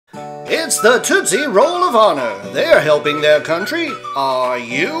It's the Tootsie Roll of Honor. They're helping their country. Are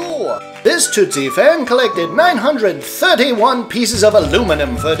you? This Tootsie fan collected 931 pieces of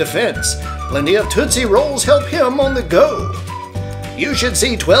aluminum for defense. Plenty of Tootsie Rolls help him on the go. You should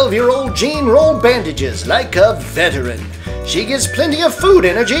see 12-year-old Jean roll bandages like a veteran. She gets plenty of food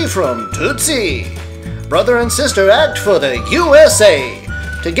energy from Tootsie. Brother and sister act for the USA.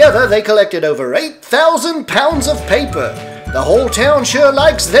 Together they collected over 8,000 pounds of paper. The whole town sure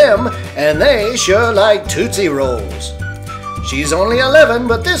likes them, and they sure like Tootsie Rolls. She's only 11,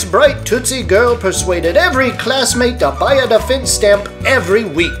 but this bright Tootsie girl persuaded every classmate to buy a defense stamp every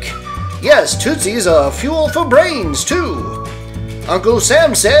week. Yes, Tootsies are fuel for brains, too. Uncle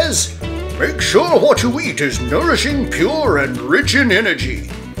Sam says, "Make sure what you eat is nourishing, pure, and rich in energy.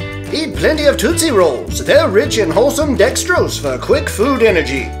 Eat plenty of Tootsie Rolls. They're rich in wholesome dextrose for quick food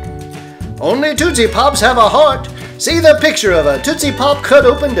energy. Only Tootsie Pops have a heart. See the picture of a Tootsie Pop cut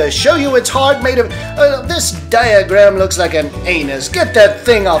open to show you its heart made of... this diagram looks like an anus. Get that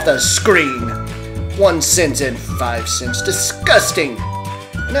thing off the screen. 1 cent and 5 cents. Disgusting.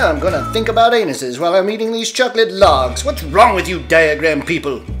 Now I'm gonna think about anuses while I'm eating these chocolate logs. What's wrong with you diagram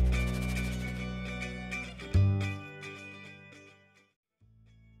people?